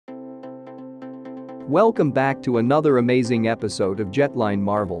Welcome back to another amazing episode of Jetline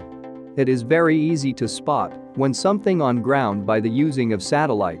Marvel. It is very easy to spot when something on ground by the using of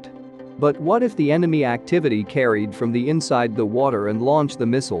satellite. But what if the enemy activity carried from the inside the water and launched the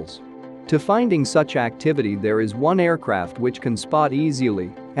missiles? To finding such activity, there is one aircraft which can spot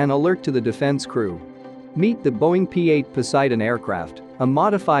easily and alert to the defense crew. Meet the Boeing P-8 Poseidon aircraft, a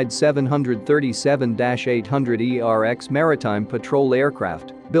modified 737-800ERX maritime patrol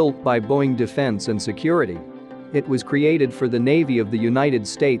aircraft built by Boeing Defense and Security. It was created for the Navy of the United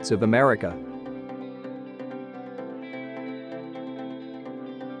States of America.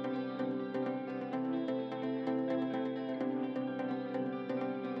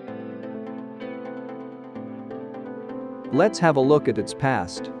 Let's have a look at its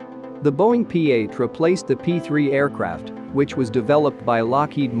past. The Boeing P-8 replaced the P-3 aircraft, which was developed by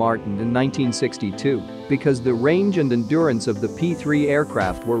Lockheed Martin in 1962, because the range and endurance of the P-3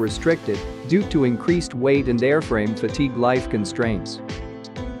 aircraft were restricted due to increased weight and airframe fatigue life constraints.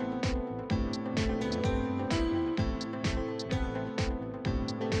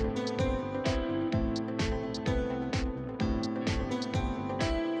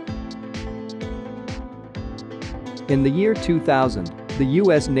 In the year 2000, the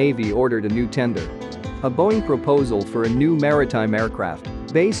U.S. Navy ordered a new tender. A Boeing proposal for a new maritime aircraft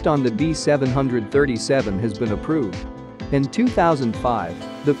based on the B737 has been approved. In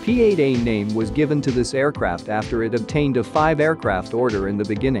 2005, the P-8A name was given to this aircraft after it obtained a 5-aircraft order in the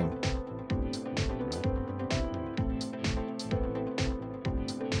beginning.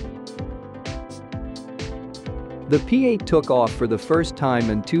 The P-8 took off for the first time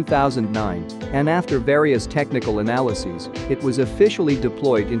in 2009, and after various technical analyses, it was officially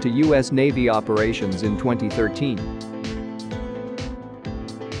deployed into U.S. Navy operations in 2013.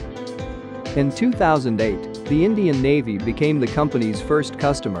 In 2008, the Indian Navy became the company's first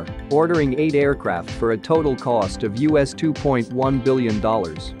customer, ordering 8 aircraft for a total cost of US $2.1 billion.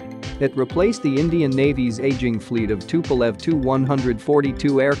 It replaced the Indian Navy's aging fleet of Tupolev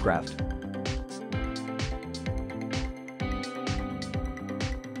Tu-142 aircraft.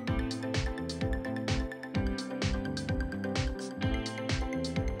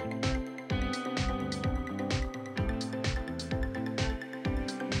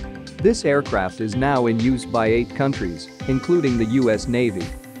 This aircraft is now in use by 8 countries, including the U.S. Navy.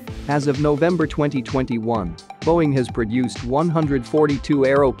 As of November 2021, Boeing has produced 142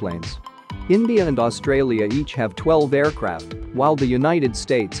 aeroplanes. India and Australia each have 12 aircraft, while the United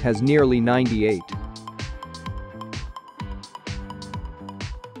States has nearly 98.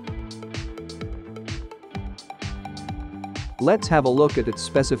 Let's have a look at its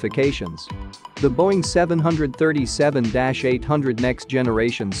specifications. The Boeing 737-800 next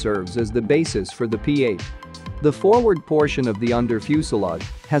generation serves as the basis for the P-8. The forward portion of the under-fuselage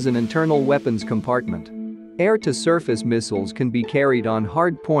has an internal weapons compartment. Air-to-surface missiles can be carried on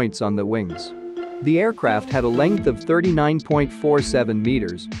hard points on the wings. The aircraft had a length of 39.47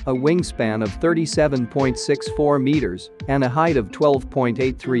 meters, a wingspan of 37.64 meters, and a height of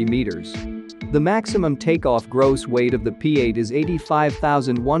 12.83 meters. The maximum takeoff gross weight of the P-8 is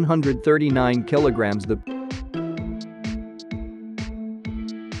 85,139 kilograms. The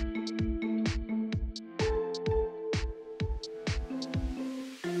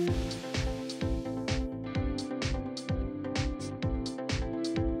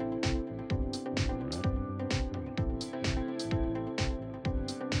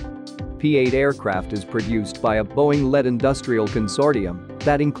P-8 aircraft is produced by a Boeing-led industrial consortium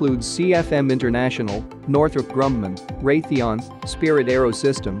that includes CFM International, Northrop Grumman, Raytheon, Spirit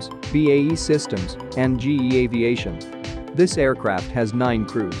AeroSystems, BAE Systems, and GE Aviation. This aircraft has 9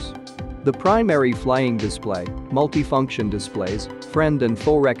 crews. The primary flying display, multifunction displays, friend and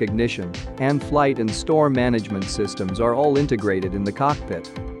foe recognition, and flight and store management systems are all integrated in the cockpit.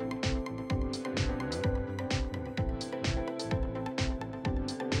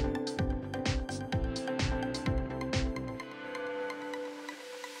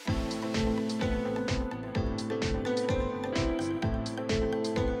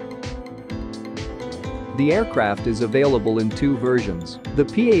 The aircraft is available in 2 versions, the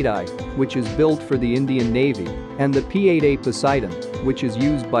P-8I, which is built for the Indian Navy, and the P-8A Poseidon, which is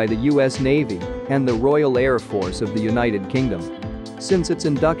used by the U.S. Navy and the Royal Air Force of the United Kingdom. Since its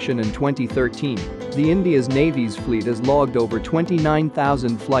induction in 2013, the India's Navy's fleet has logged over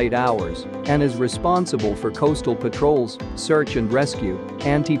 29,000 flight hours and is responsible for coastal patrols, search and rescue,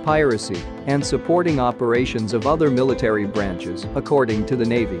 anti-piracy, and supporting operations of other military branches, according to the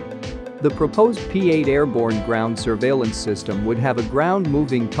Navy. The proposed P-8 airborne ground surveillance system would have a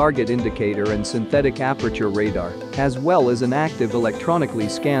ground-moving target indicator and synthetic aperture radar, as well as an active electronically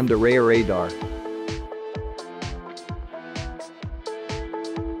scanned array radar.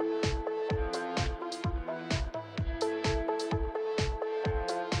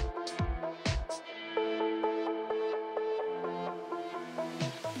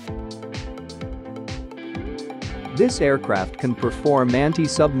 This aircraft can perform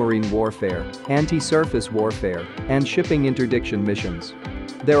anti-submarine warfare, anti-surface warfare, and shipping interdiction missions.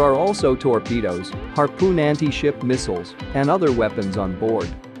 There are also torpedoes, Harpoon anti-ship missiles, and other weapons on board.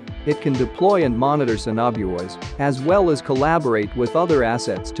 It can deploy and monitor sonobuoys, as well as collaborate with other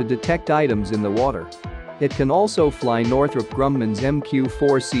assets to detect items in the water. It can also fly Northrop Grumman's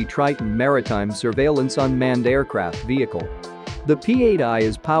MQ-4C Triton maritime surveillance unmanned aircraft vehicle. The P-8I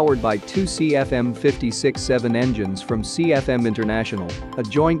is powered by two CFM56-7 engines from CFM International, a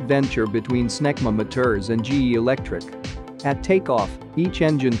joint venture between Snecma Motors and GE Electric. At takeoff, each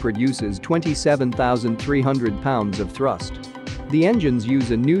engine produces 27,300 pounds of thrust. The engines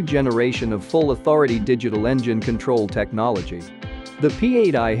use a new generation of full-authority digital engine control technology. The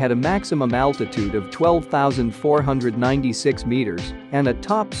P-8I had a maximum altitude of 12,496 meters and a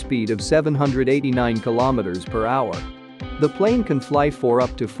top speed of 789 kilometers per hour. The plane can fly for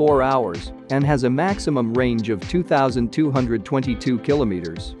up to 4 hours and has a maximum range of 2,222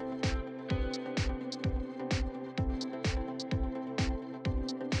 kilometers.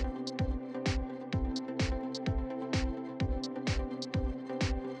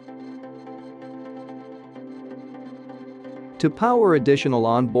 To power additional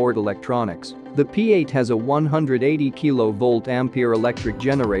onboard electronics, the P-8 has a 180 kV-ampere electric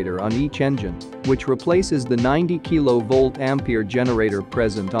generator on each engine, which replaces the 90 kV-ampere generator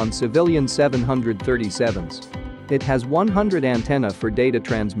present on civilian 737s. It has 100 antenna for data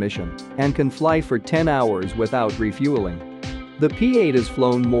transmission and can fly for 10 hours without refueling. The P-8 has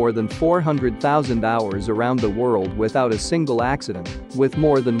flown more than 400,000 hours around the world without a single accident, with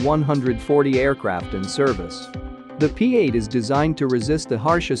more than 140 aircraft in service. The P-8 is designed to resist the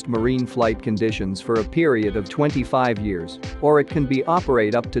harshest marine flight conditions for a period of 25 years, or it can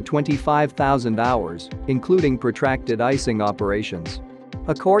operate up to 25,000 hours, including protracted icing operations.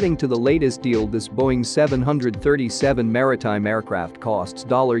 According to the latest deal, this Boeing 737 maritime aircraft costs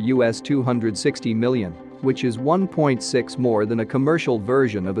 $260 million, which is 1.6 more than a commercial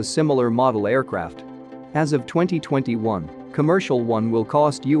version of a similar model aircraft. As of 2021, commercial one will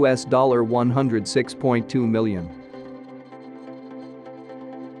cost $106.2 million.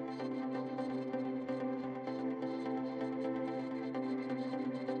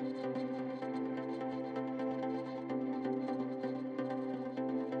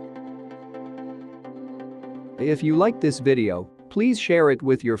 If you like this video, please share it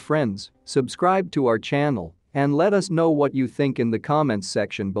with your friends, subscribe to our channel, and let us know what you think in the comments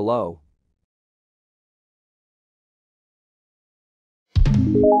section below.